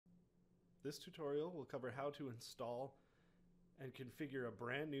This tutorial will cover how to install and configure a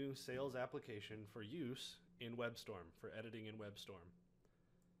brand new Sails application for use in WebStorm, for editing in WebStorm.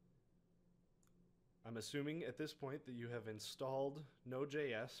 I'm assuming at this point that you have installed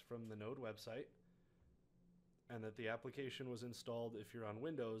Node.js from the Node website and that the application was installed, if you're on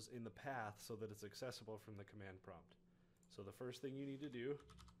Windows, in the path so that it's accessible from the command prompt. So the first thing you need to do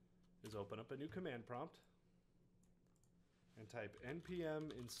is open up a new command prompt and type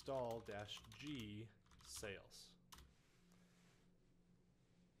npm install -g Sails.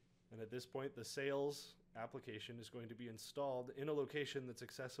 And at this point, the Sails application is going to be installed in a location that's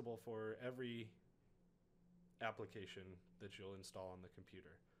accessible for every application that you'll install on the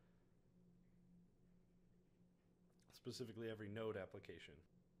computer. Specifically, every Node application.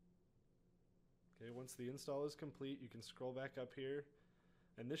 Okay, once the install is complete, you can scroll back up here,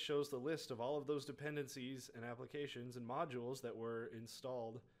 and this shows the list of all of those dependencies and applications and modules that were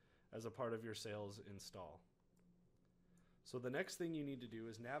installed as a part of your Sails install. So the next thing you need to do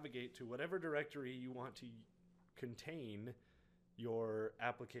is navigate to whatever directory you want to contain your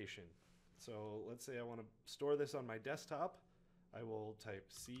application. So let's say I want to store this on my desktop. I will type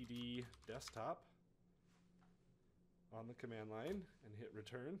cd desktop on the command line and hit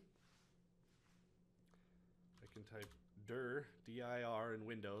return. I can type dir, dir in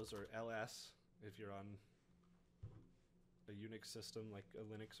Windows, or ls if you're on a Unix system like a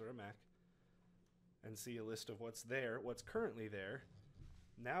Linux or a Mac, and see a list of what's there, what's currently there.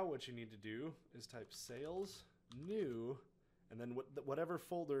 Now what you need to do is type Sails new, and then whatever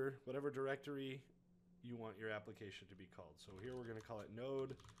folder, whatever directory you want your application to be called. So here we're going to call it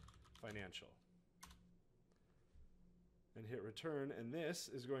Node Financial. And hit return, and this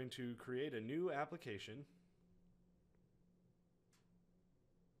is going to create a new application.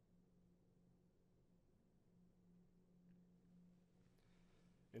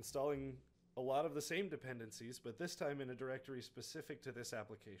 Installing a lot of the same dependencies, but this time in a directory specific to this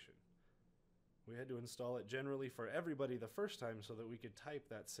application. We had to install it generally for everybody the first time so that we could type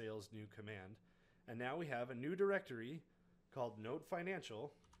that Sails new command. And now we have a new directory called Node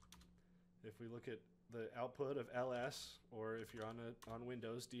Financial. If we look at the output of ls, or if you're on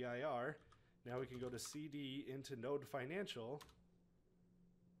Windows, dir, now we can go to cd into Node Financial,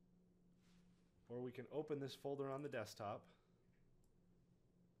 or we can open this folder on the desktop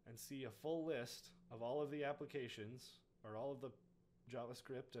and see a full list of all of the applications, or all of the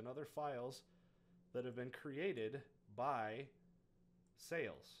JavaScript and other files that have been created by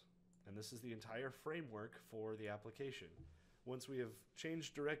Sails. And this is the entire framework for the application. Once we have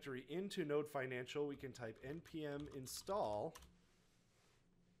changed directory into Node Financial, we can type npm install.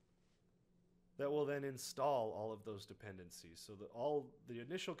 That will then install all of those dependencies. So that all the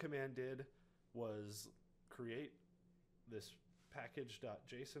initial command did was create this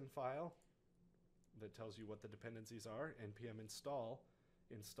package.json file that tells you what the dependencies are. npm install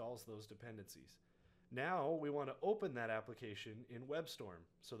installs those dependencies. Now we want to open that application in WebStorm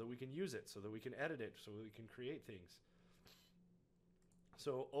so that we can use it, so that we can edit it, so that we can create things.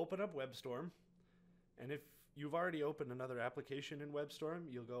 So open up WebStorm, and if you've already opened another application in WebStorm,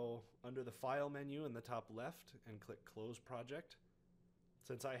 you'll go under the File menu in the top left and click Close Project.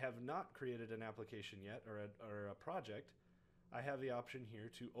 Since I have not created an application yet, or a project, I have the option here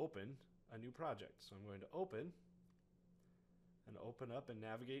to open a new project. So I'm going to open up and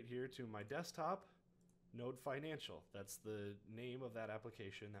navigate here to my desktop, Node Financial. That's the name of that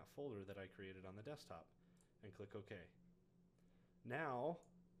application, that folder that I created on the desktop, and click OK. Now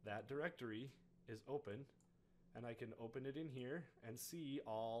that directory is open, and I can open it in here and see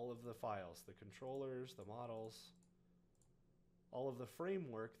all of the files, the controllers, the models, all of the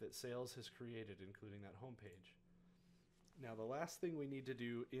framework that Sails has created, including that home page. Now the last thing we need to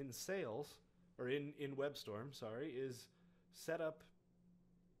do in Sails, or in WebStorm, sorry, is set up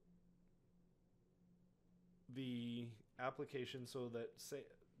the application so that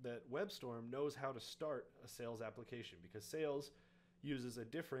that WebStorm knows how to start a Sails application, because Sails uses a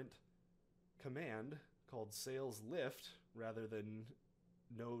different command called Sails lift rather than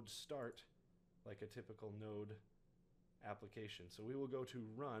node start like a typical Node application. So we will go to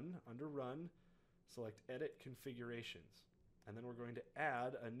Run, under Run, select Edit Configurations, and then we're going to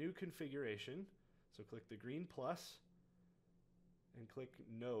add a new configuration. So click the green plus and click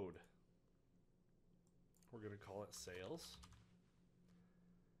Node. We're going to call it Sails.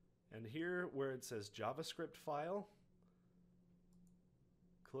 And here where it says JavaScript file,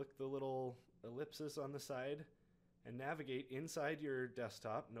 click the little ellipsis on the side and navigate inside your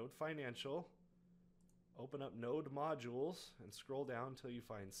desktop, Node Financial, open up Node Modules and scroll down until you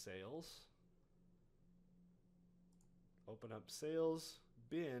find Sails. Open up Sails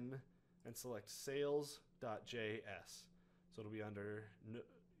bin and select Sails.js. So it'll be under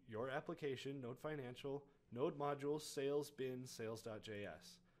your application, Node Financial, Node Modules, Sales bin,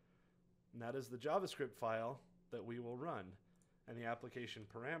 Sails.js. And that is the JavaScript file that we will run. And the application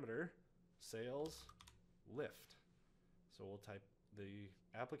parameter, Sails lift. So we'll type the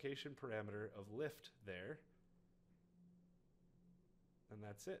application parameter of lift there. And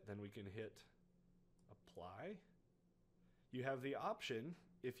that's it. Then we can hit apply. You have the option,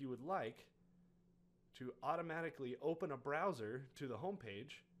 if you would like, to automatically open a browser to the home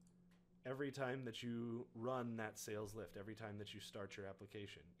page every time that you run that Sails lift, every time that you start your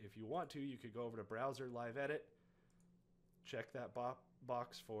application. If you want to, you could go over to Browser Live Edit, check that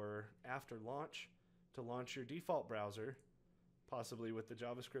box for after launch to launch your default browser, possibly with the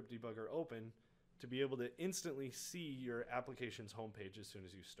JavaScript debugger open, to be able to instantly see your application's homepage as soon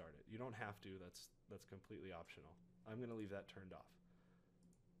as you start it. You don't have to, that's completely optional. I'm gonna leave that turned off.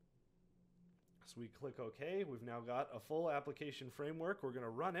 So we click OK, we've now got a full application framework. We're gonna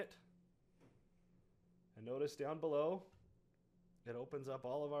run it. And notice down below, it opens up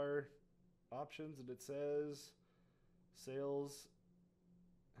all of our options and it says Sails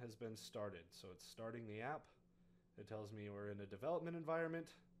has been started. So it's starting the app. It tells me we're in a development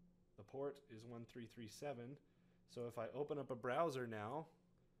environment. The port is 1337. So if I open up a browser now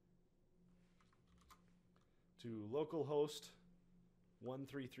to localhost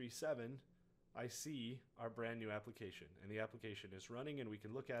 1337, I see our brand new application. And the application is running and we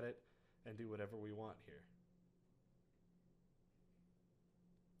can look at it and do whatever we want here.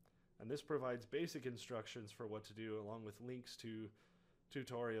 And this provides basic instructions for what to do, along with links to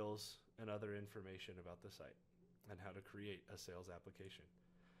tutorials and other information about the site and how to create a Sails application.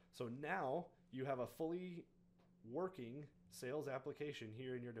 So now you have a fully working Sails application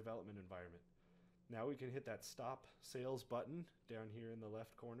here in your development environment. Now we can hit that Stop Sails button down here in the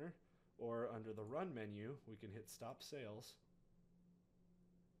left corner, or under the Run menu, we can hit Stop Sails.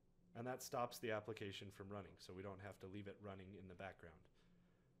 And that stops the application from running, so we don't have to leave it running in the background.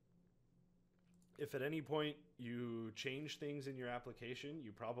 If at any point you change things in your application,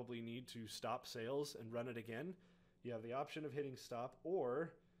 you probably need to stop Sails and run it again. You have the option of hitting stop,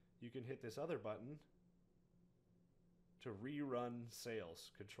 or you can hit this other button to rerun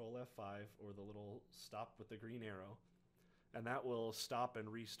Sails. Control F5 or the little stop with the green arrow, and that will stop and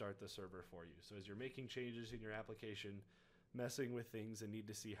restart the server for you. So as you're making changes in your application, messing with things and need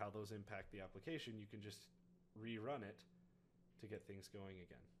to see how those impact the application, you can just rerun it to get things going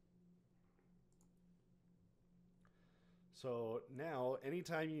again. So now,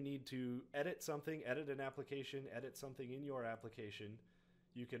 anytime you need to edit something, edit an application, edit something in your application,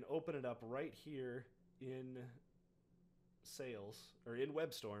 you can open it up right here in Sails, or in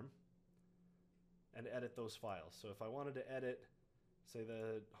WebStorm, and edit those files. So if I wanted to edit, say,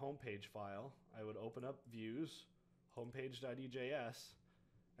 the homepage file, I would open up Views, homepage.ejs,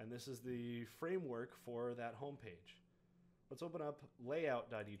 and this is the framework for that homepage. Let's open up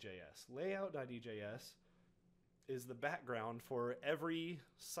layout.ejs. Layout.ejs is the background for every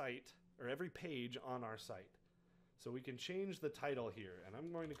site or every page on our site. So we can change the title here, and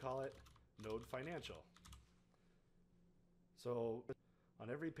I'm going to call it Node Financial. So on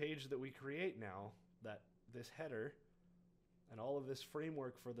every page that we create now, this header and all of this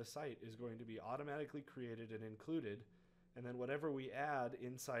framework for the site is going to be automatically created and included, and then whatever we add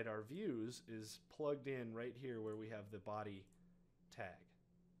inside our views is plugged in right here where we have the body tag.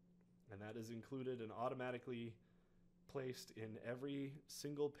 And that is included and automatically placed in every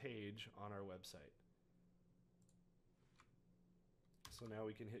single page on our website. So now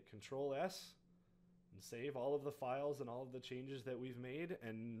we can hit Control S and save all of the files and all of the changes that we've made,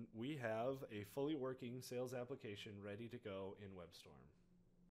 and we have a fully working Sails application ready to go in WebStorm.